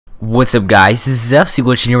What's up guys, this is FC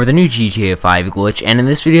Glitch here with a new GTA 5 glitch, and in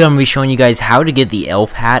this video I'm going to be showing you guys how to get the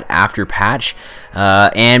elf hat after patch.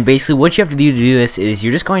 And basically what you have to do this is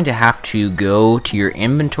you're just going to have to go to your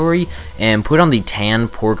inventory and put on the tan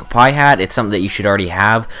pork pie hat. It's something that you should already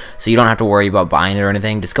have, so you don't have to worry about buying it or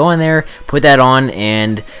anything. Just go in there, put that on,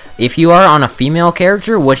 and if you are on a female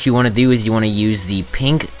character, what you want to do is you want to use the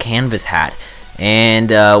pink canvas hat. And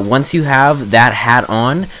once you have that hat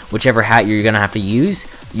on, whichever hat you're going to have to use,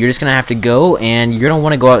 you're just going to have to go and you're going to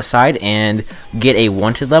want to go outside and get a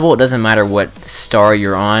wanted level. It doesn't matter what star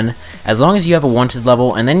you're on, as long as you have a wanted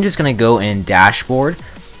level, and then you're just going to go in dashboard.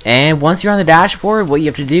 And once you're on the dashboard, what you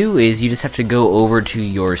have to do is you just have to go over to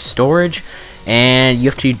your storage and you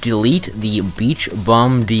have to delete the Beach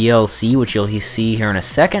Bum DLC, which you'll see here in a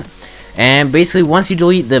second. And basically once you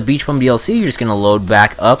delete the Beach Bum DLC, you're just going to load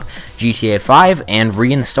back up GTA 5 and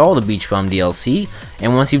reinstall the Beach Bum DLC.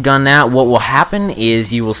 And once you've done that, what will happen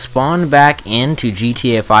is you will spawn back into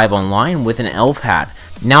GTA 5 Online with an elf hat.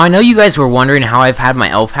 Now I know you guys were wondering how I've had my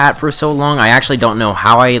elf hat for so long. I actually don't know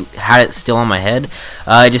how I had it still on my head.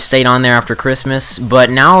 I just stayed on there after Christmas,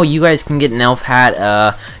 but now you guys can get an elf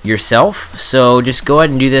hat yourself. So just go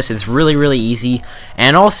ahead and do this. It's really easy.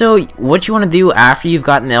 And also what you want to do after you've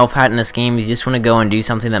got an elf hat in this game is you just want to go and do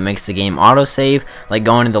something that makes the game autosave, like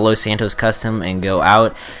go into the Los Santos custom and go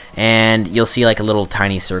out, and you'll see like a little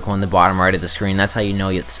tiny circle in the bottom right of the screen. That's how you know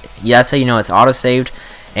it's autosaved.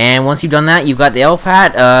 And once you've done that, you've got the elf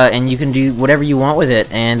hat, and you can do whatever you want with it,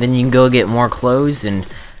 and then you can go get more clothes and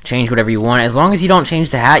change whatever you want. As long as you don't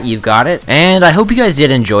change the hat, you've got it. And I hope you guys did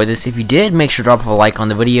enjoy this. If you did, make sure to drop a like on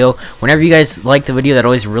the video. Whenever you guys like the video, that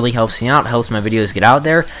always really helps me out, helps my videos get out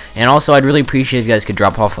there. And also, I'd really appreciate if you guys could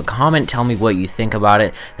drop off a comment, tell me what you think about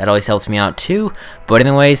it. That always helps me out too. But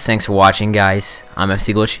anyways, thanks for watching, guys. I'm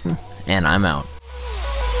FC Glitch, and I'm out.